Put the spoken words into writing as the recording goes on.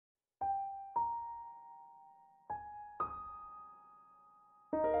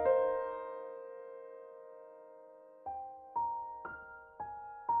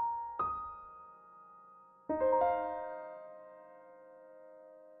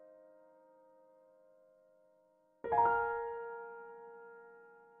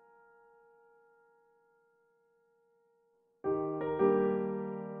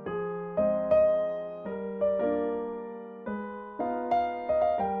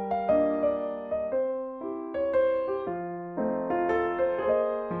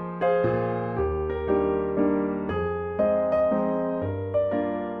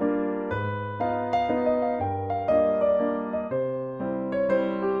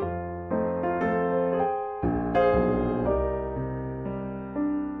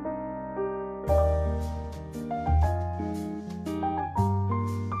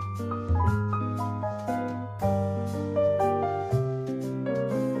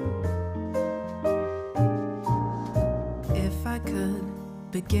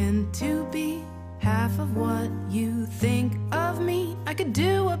begin to be half of what you think of me. I could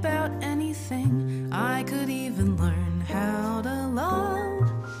do about anything. I could even learn how to love.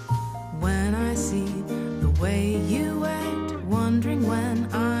 When I see the way you act, wondering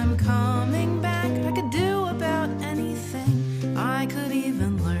when I'm coming back, I could do about anything. I could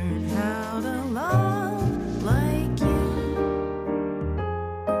even learn how to love like you.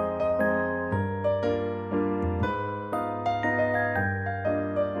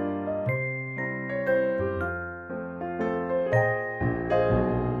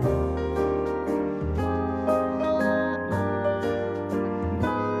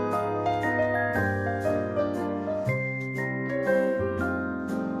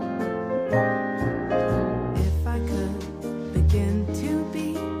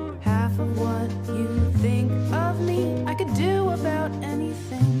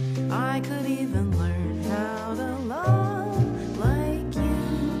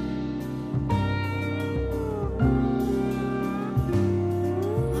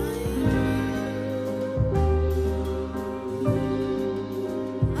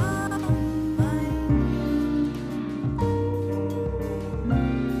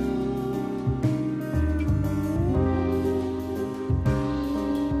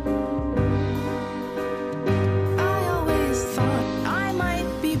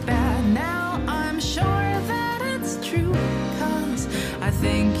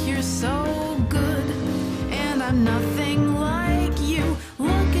 Nothing like you.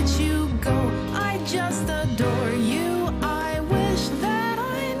 Look at you go. I just adore you. I wish that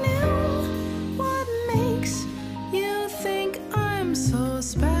I knew what makes you think I'm so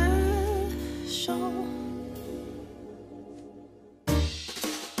special.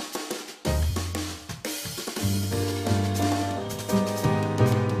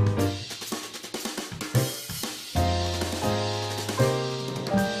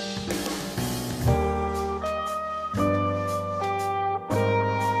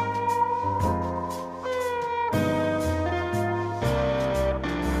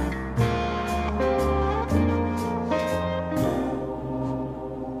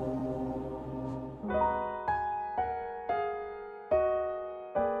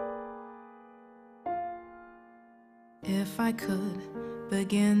 If I could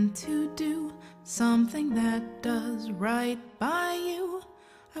begin to do something that does right by you,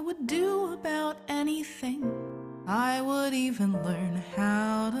 I would do about anything. I would even learn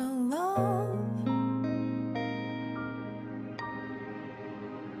how to love.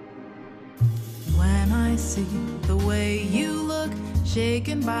 When I see the way you look,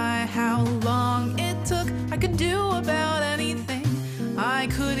 shaken by how long it took, I could do about anything. I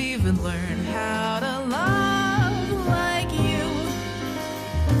could even learn how to love like you.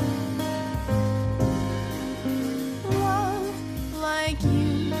 Love like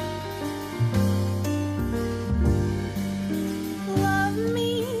you. Love me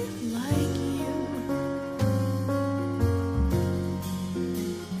like you.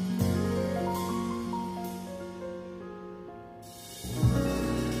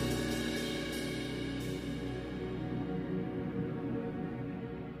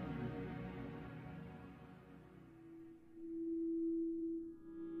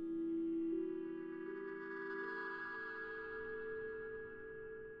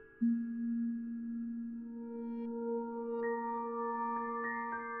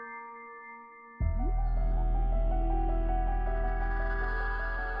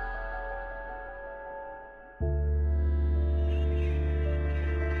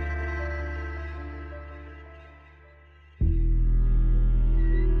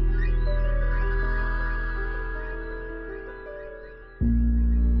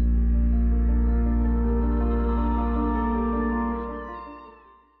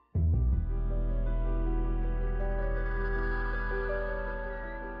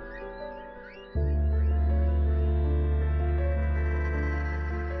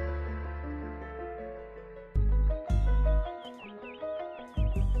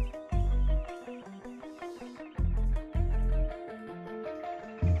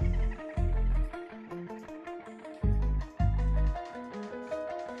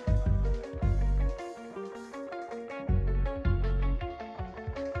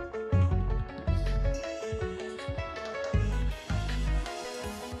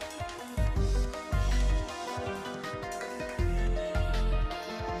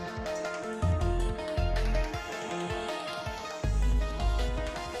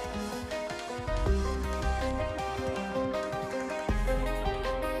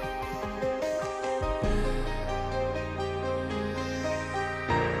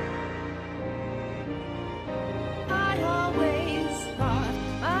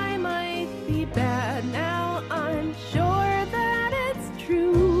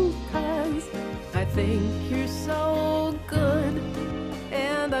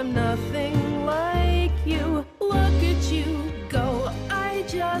 I'm nothing like you. Look at you go, I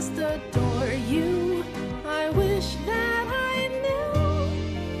just adore you. I wish that I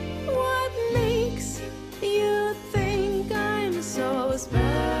knew what makes you think I'm so special.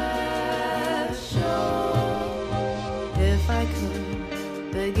 If I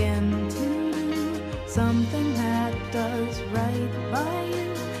could begin to do something that does right by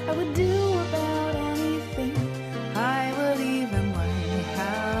you, I would do about anything. I would even learn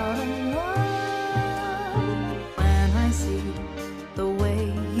how to love. When I see the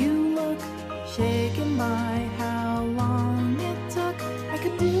way you look, shaken by how long it took, I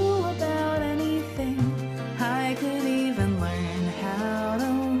could do about anything. I could even learn how to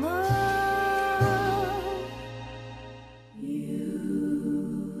love you.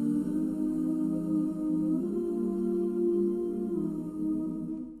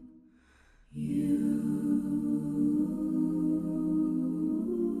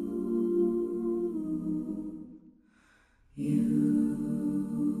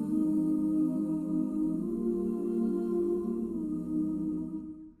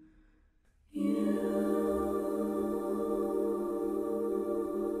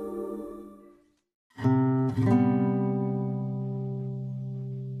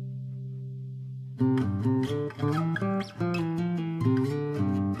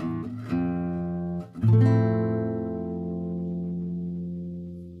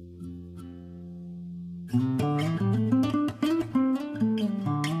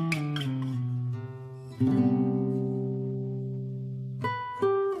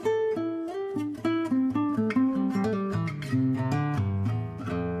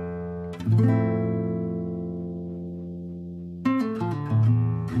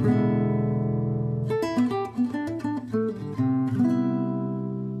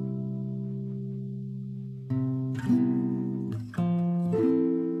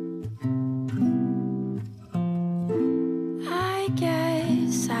 I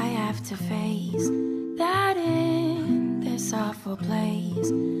guess I have to face that in this awful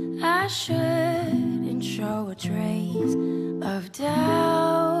place I shouldn't show a trace of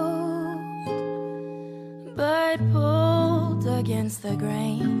doubt. But pulled against the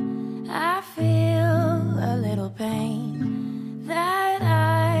grain, I feel a little pain that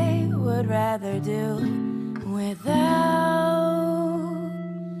I would rather do without.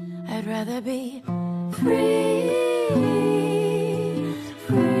 I'd rather be free.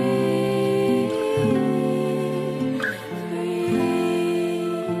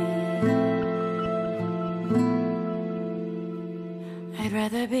 I'd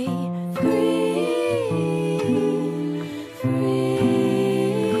rather be free.